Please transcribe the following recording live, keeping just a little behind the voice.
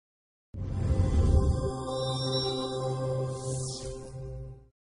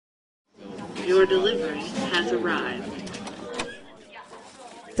Your delivery has arrived.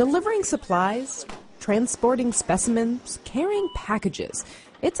 Delivering supplies, transporting specimens, carrying packages.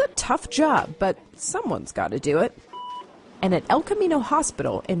 It's a tough job, but someone's got to do it. And at El Camino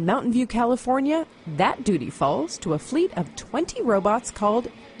Hospital in Mountain View, California, that duty falls to a fleet of 20 robots called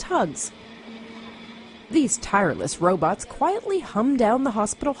TUGs. These tireless robots quietly hum down the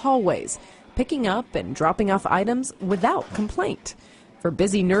hospital hallways, picking up and dropping off items without complaint. For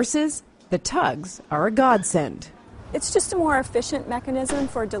busy nurses, the TUGs are a godsend. It's just a more efficient mechanism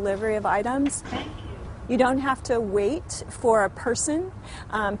for delivery of items. You don't have to wait for a person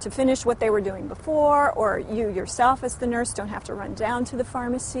to finish what they were doing before, or you yourself as the nurse don't have to run down to the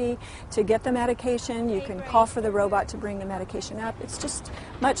pharmacy to get the medication. You can call for the robot to bring the medication up. It's just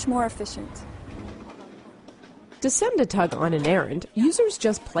much more efficient. To send a TUG on an errand, users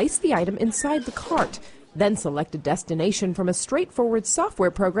just place the item inside the cart, then select a destination from a straightforward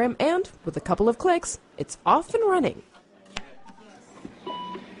software program, and with a couple of clicks, it's off and running.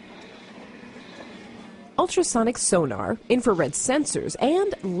 Ultrasonic sonar, infrared sensors,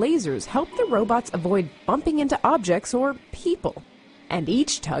 and lasers help the robots avoid bumping into objects or people. And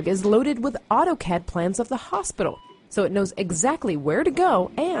each TUG is loaded with AutoCAD plans of the hospital, so it knows exactly where to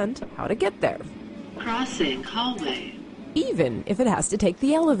go and how to get there. Crossing hallway. Even if it has to take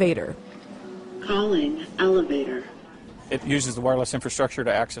the elevator. Calling elevator. It uses the wireless infrastructure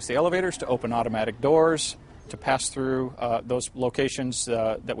to access the elevators, to open automatic doors, to pass through those locations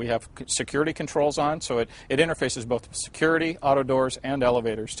that we have security controls on. So it interfaces both security, auto doors, and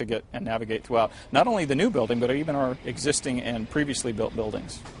elevators to get and navigate throughout not only the new building, but even our existing and previously built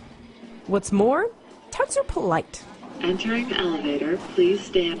buildings. What's more, TUGs are polite. Entering elevator, please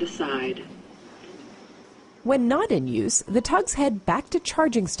stand aside. When not in use, the TUGs head back to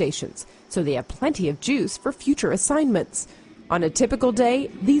charging stations, so they have plenty of juice for future assignments. On a typical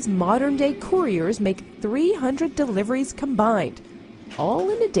day, these modern-day couriers make 300 deliveries combined, all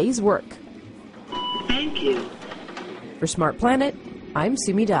in a day's work. Thank you. For Smart Planet, I'm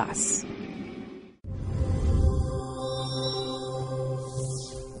Sumi Das.